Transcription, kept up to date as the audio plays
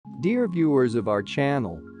Dear viewers of our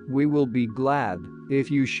channel, we will be glad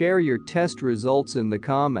if you share your test results in the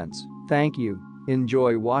comments. Thank you.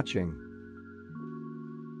 Enjoy watching.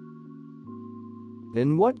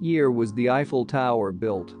 In what year was the Eiffel Tower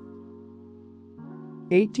built?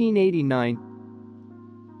 1889,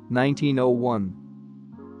 1901,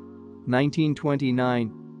 1929,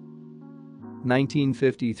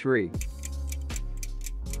 1953.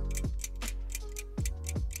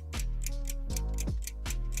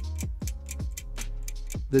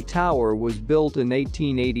 The tower was built in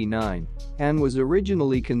 1889 and was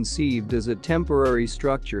originally conceived as a temporary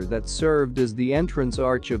structure that served as the entrance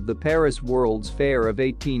arch of the Paris World's Fair of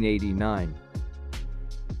 1889.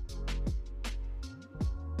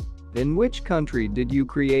 In which country did you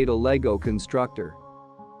create a Lego constructor?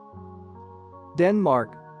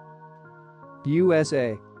 Denmark,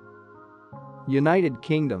 USA, United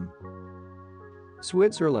Kingdom,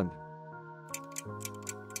 Switzerland.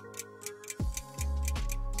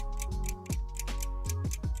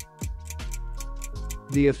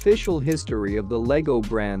 The official history of the Lego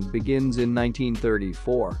brand begins in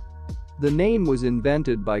 1934. The name was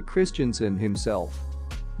invented by Christensen himself.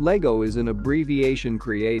 Lego is an abbreviation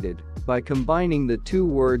created by combining the two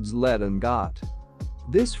words let and got.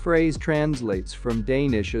 This phrase translates from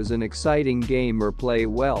Danish as an exciting game or play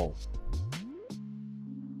well.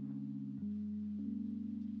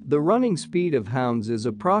 The running speed of hounds is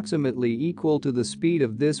approximately equal to the speed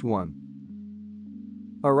of this one.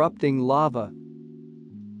 Erupting lava,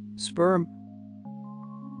 sperm,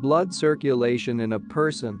 blood circulation in a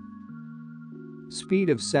person, speed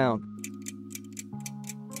of sound.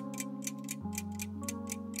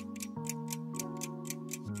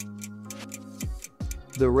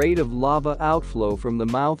 The rate of lava outflow from the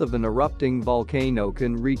mouth of an erupting volcano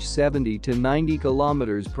can reach 70 to 90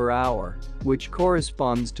 kilometers per hour, which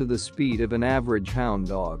corresponds to the speed of an average hound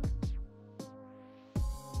dog.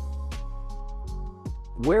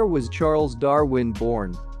 Where was Charles Darwin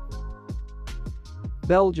born?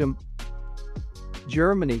 Belgium,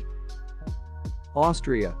 Germany,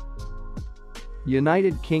 Austria,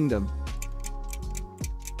 United Kingdom.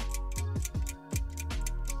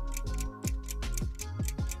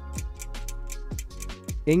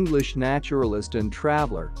 English naturalist and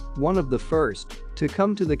traveler, one of the first to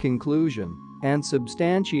come to the conclusion and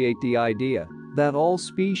substantiate the idea that all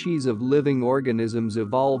species of living organisms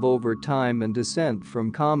evolve over time and descend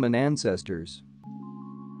from common ancestors.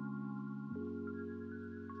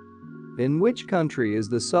 In which country is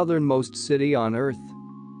the southernmost city on Earth?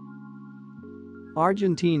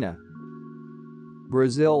 Argentina,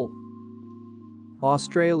 Brazil,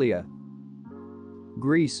 Australia,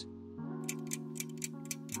 Greece.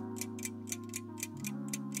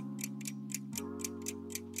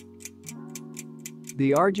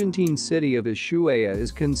 The Argentine city of Ushuaia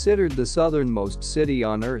is considered the southernmost city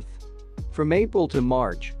on Earth. From April to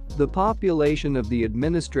March, the population of the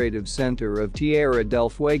administrative center of Tierra del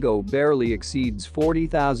Fuego barely exceeds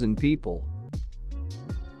 40,000 people.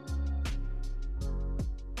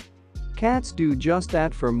 Cats do just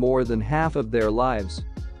that for more than half of their lives: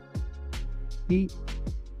 eat,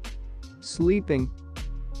 sleeping,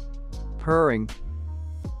 purring,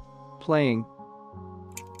 playing.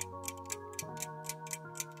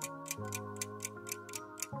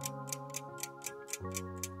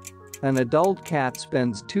 An adult cat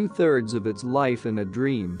spends 2/3 of its life in a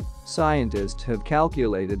dream. Scientists have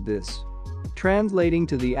calculated this. Translating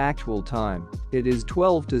to the actual time, it is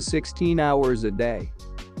 12 to 16 hours a day.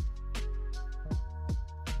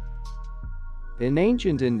 In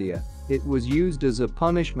ancient India, it was used as a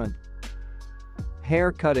punishment.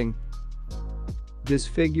 Hair cutting,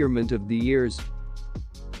 disfigurement of the ears,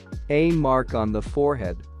 a mark on the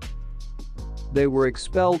forehead. They were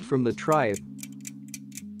expelled from the tribe.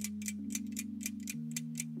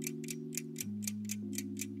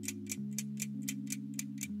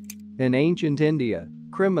 In ancient India,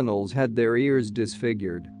 criminals had their ears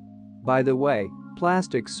disfigured. By the way,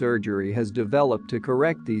 plastic surgery has developed to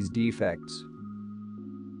correct these defects.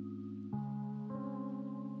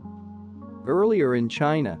 Earlier in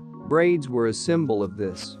China, braids were a symbol of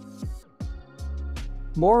this.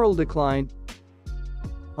 Moral decline,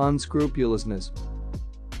 unscrupulousness,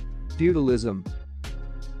 feudalism,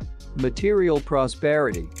 material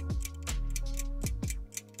prosperity.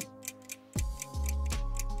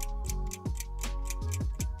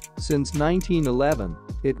 Since 1911,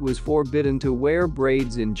 it was forbidden to wear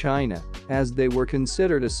braids in China, as they were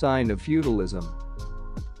considered a sign of feudalism.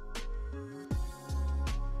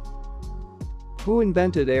 Who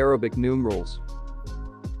invented Arabic numerals?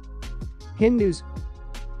 Hindus,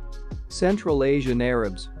 Central Asian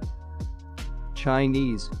Arabs,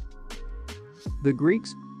 Chinese, The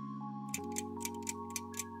Greeks.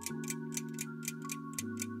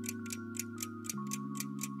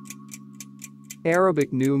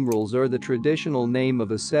 Arabic numerals are the traditional name of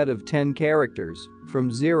a set of 10 characters,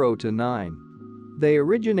 from 0 to 9. They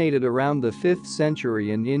originated around the 5th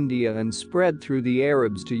century in India and spread through the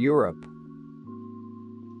Arabs to Europe.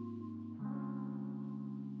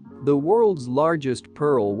 The world's largest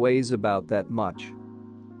pearl weighs about that much.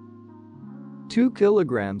 2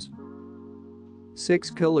 kilograms, 6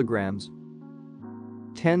 kilograms,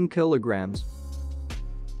 10 kilograms,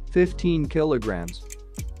 15 kilograms.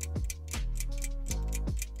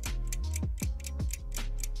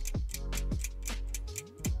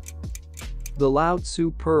 The Lao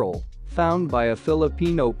Tzu pearl, found by a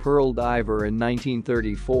Filipino pearl diver in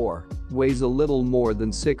 1934, weighs a little more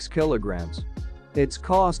than 6 kilograms. Its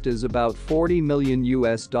cost is about $40 million.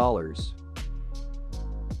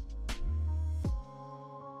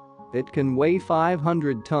 It can weigh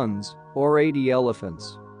 500 tons, or 80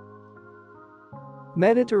 elephants.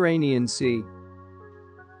 Mediterranean Sea.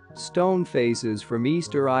 Stone faces from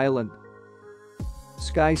Easter Island.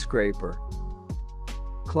 Skyscraper.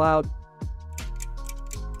 Cloud.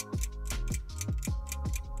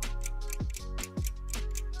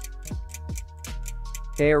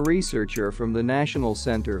 A researcher from the National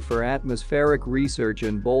Center for Atmospheric Research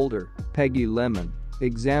in Boulder, Peggy Lemon,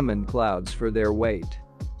 examined clouds for their weight.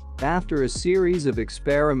 After a series of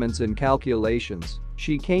experiments and calculations,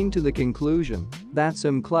 she came to the conclusion that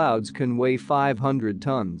some clouds can weigh 500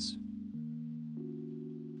 tons.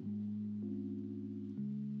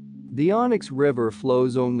 The Onyx River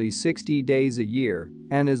flows only 60 days a year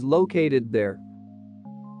and is located there,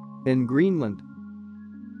 in Greenland,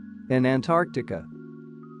 in Antarctica,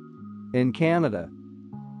 in Canada,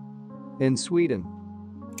 in Sweden.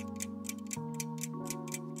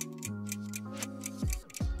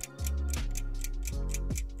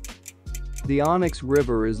 The Onyx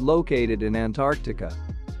River is located in Antarctica.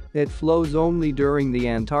 It flows only during the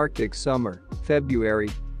Antarctic summer, February,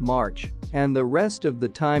 March, and the rest of the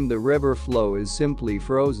time the river flow is simply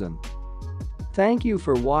frozen. Thank you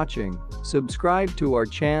for watching. Subscribe to our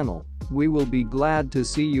channel. We will be glad to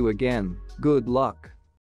see you again. Good luck.